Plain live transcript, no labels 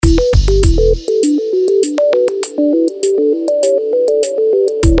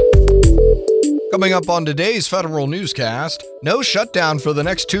Coming up on today's Federal Newscast, no shutdown for the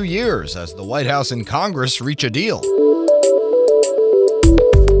next 2 years as the White House and Congress reach a deal.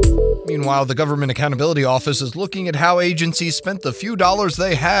 Meanwhile, the Government Accountability Office is looking at how agencies spent the few dollars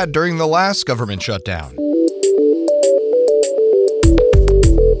they had during the last government shutdown.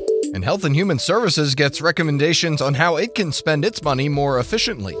 And Health and Human Services gets recommendations on how it can spend its money more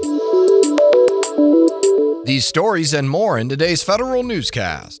efficiently. These stories and more in today's Federal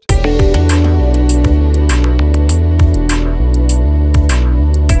Newscast.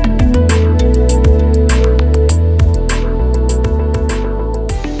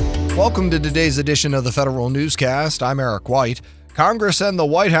 Welcome to today's edition of the Federal Newscast. I'm Eric White. Congress and the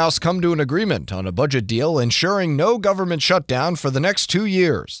White House come to an agreement on a budget deal ensuring no government shutdown for the next 2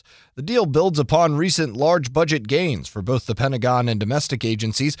 years. The deal builds upon recent large budget gains for both the Pentagon and domestic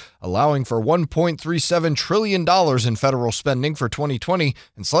agencies, allowing for $1.37 trillion in federal spending for 2020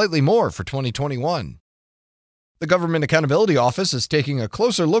 and slightly more for 2021. The Government Accountability Office is taking a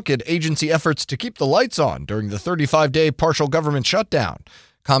closer look at agency efforts to keep the lights on during the 35-day partial government shutdown.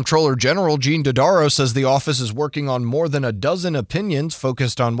 Comptroller General Gene Dodaro says the office is working on more than a dozen opinions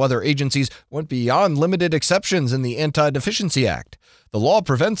focused on whether agencies went beyond limited exceptions in the Anti-Deficiency Act. The law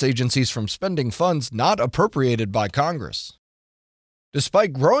prevents agencies from spending funds not appropriated by Congress.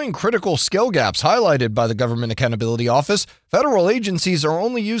 Despite growing critical skill gaps highlighted by the Government Accountability Office, federal agencies are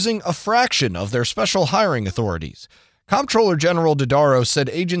only using a fraction of their special hiring authorities. Comptroller General Dodaro said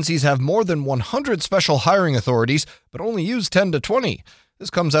agencies have more than 100 special hiring authorities, but only use 10 to 20. This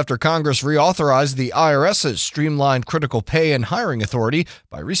comes after Congress reauthorized the IRS's streamlined critical pay and hiring authority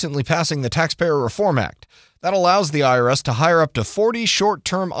by recently passing the Taxpayer Reform Act. That allows the IRS to hire up to 40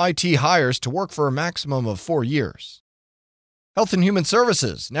 short-term IT hires to work for a maximum of 4 years. Health and Human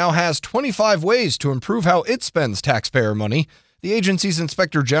Services now has 25 ways to improve how it spends taxpayer money. The agency's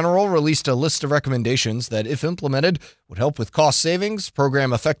Inspector General released a list of recommendations that, if implemented, would help with cost savings,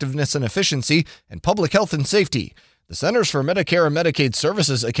 program effectiveness and efficiency, and public health and safety. The Centers for Medicare and Medicaid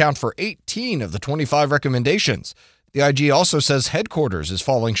Services account for 18 of the 25 recommendations. The IG also says headquarters is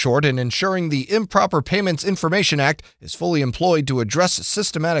falling short in ensuring the Improper Payments Information Act is fully employed to address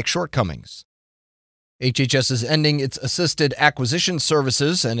systematic shortcomings. HHS is ending its assisted acquisition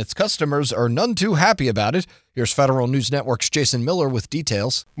services, and its customers are none too happy about it. Here's Federal News Network's Jason Miller with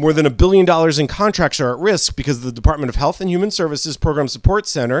details. More than $1 billion in contracts are at risk because the Department of Health and Human Services Program Support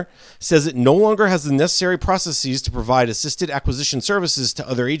Center says it no longer has the necessary processes to provide assisted acquisition services to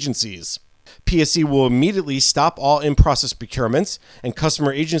other agencies. PSC will immediately stop all in-process procurements, and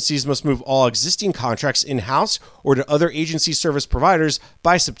customer agencies must move all existing contracts in-house or to other agency service providers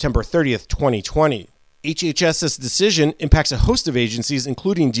by September 30th, 2020. HHS's decision impacts a host of agencies,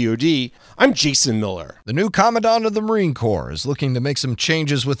 including DoD. I'm Jason Miller. The new Commandant of the Marine Corps is looking to make some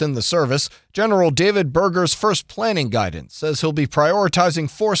changes within the service. General David Berger's first planning guidance says he'll be prioritizing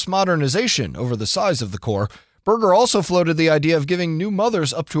force modernization over the size of the Corps. Berger also floated the idea of giving new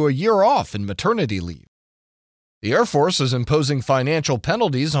mothers up to a year off in maternity leave. The Air Force is imposing financial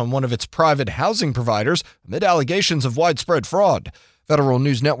penalties on one of its private housing providers amid allegations of widespread fraud. Federal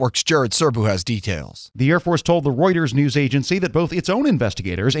News Network's Jared Serbu has details. The Air Force told the Reuters news agency that both its own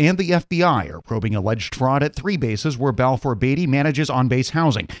investigators and the FBI are probing alleged fraud at 3 bases where Balfour Beatty manages on-base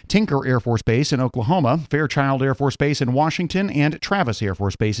housing: Tinker Air Force Base in Oklahoma, Fairchild Air Force Base in Washington, and Travis Air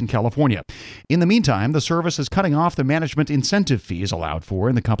Force Base in California. In the meantime, the service is cutting off the management incentive fees allowed for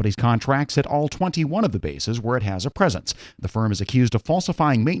in the company's contracts at all 21 of the bases where it has a presence. The firm is accused of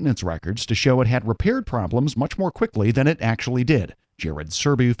falsifying maintenance records to show it had repaired problems much more quickly than it actually did. Jared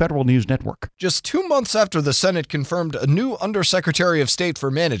Serbu, Federal News Network. Just 2 months after the Senate confirmed a new Undersecretary of State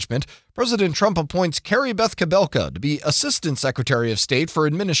for Management, President Trump appoints Carrie Beth Kobylka to be Assistant Secretary of State for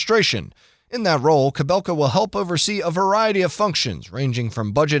Administration. In that role, Kobylka will help oversee a variety of functions, ranging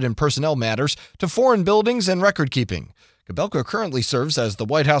from budget and personnel matters to foreign buildings and record-keeping. Kobylka currently serves as the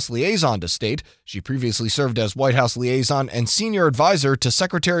White House liaison to state. She previously served as White House liaison and senior advisor to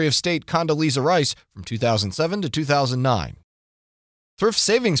Secretary of State Condoleezza Rice from 2007 to 2009. Thrift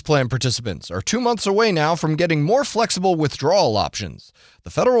Savings Plan participants are 2 months away now from getting more flexible withdrawal options. The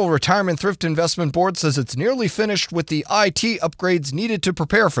Federal Retirement Thrift Investment Board says it's nearly finished with the IT upgrades needed to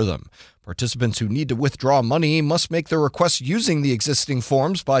prepare for them. Participants who need to withdraw money must make their requests using the existing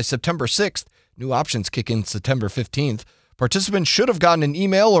forms by September 6th. New options kick in September 15th. Participants should have gotten an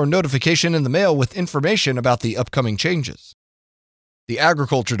email or notification in the mail with information about the upcoming changes. The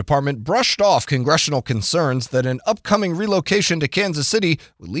Agriculture Department brushed off congressional concerns that an upcoming relocation to Kansas City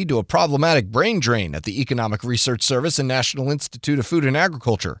would lead to a problematic brain drain at the Economic Research Service and National Institute of Food and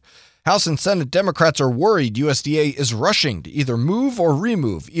Agriculture. House and Senate Democrats are worried USDA is rushing to either move or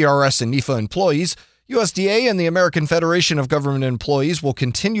remove ERS and NEFA employees. USDA and the American Federation of Government Employees will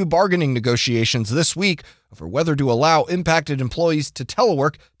continue bargaining negotiations this week over whether to allow impacted employees to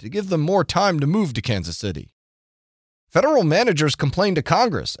telework to give them more time to move to Kansas City. Federal managers complained to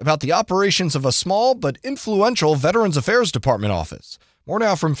Congress about the operations of a small but influential Veterans Affairs Department office. More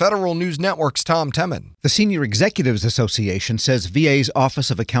now from Federal News Network's Tom Temin. The Senior Executives Association says VA's Office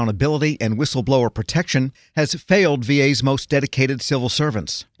of Accountability and Whistleblower Protection has failed VA's most dedicated civil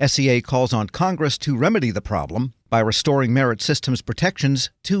servants. SEA calls on Congress to remedy the problem by restoring Merit Systems protections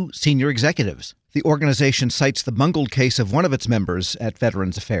to senior executives. The organization cites the bungled case of one of its members at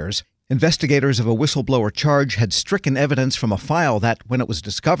Veterans Affairs. Investigators of a whistleblower charge had stricken evidence from a file that, when it was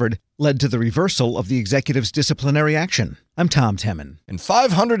discovered, led to the reversal of the executive's disciplinary action. I'm Tom Temin. And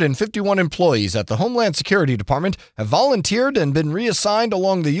 551 employees at the Homeland Security Department have volunteered and been reassigned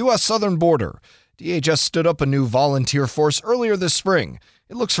along the U.S. southern border. DHS stood up a new volunteer force earlier this spring.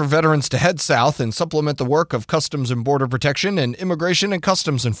 It looks for veterans to head south and supplement the work of Customs and Border Protection and Immigration and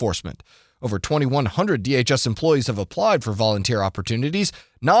Customs Enforcement. Over 2,100 DHS employees have applied for volunteer opportunities.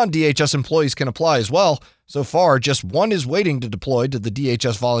 Non-DHS employees can apply as well. So far, just one is waiting to deploy to the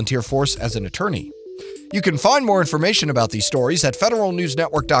DHS volunteer force as an attorney. You can find more information about these stories at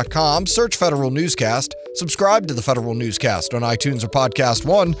federalnewsnetwork.com. Search Federal Newscast. Subscribe to the Federal Newscast on iTunes or Podcast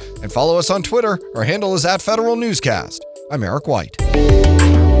One. And follow us on Twitter. Our handle is @Federal Newscast. I'm Eric White.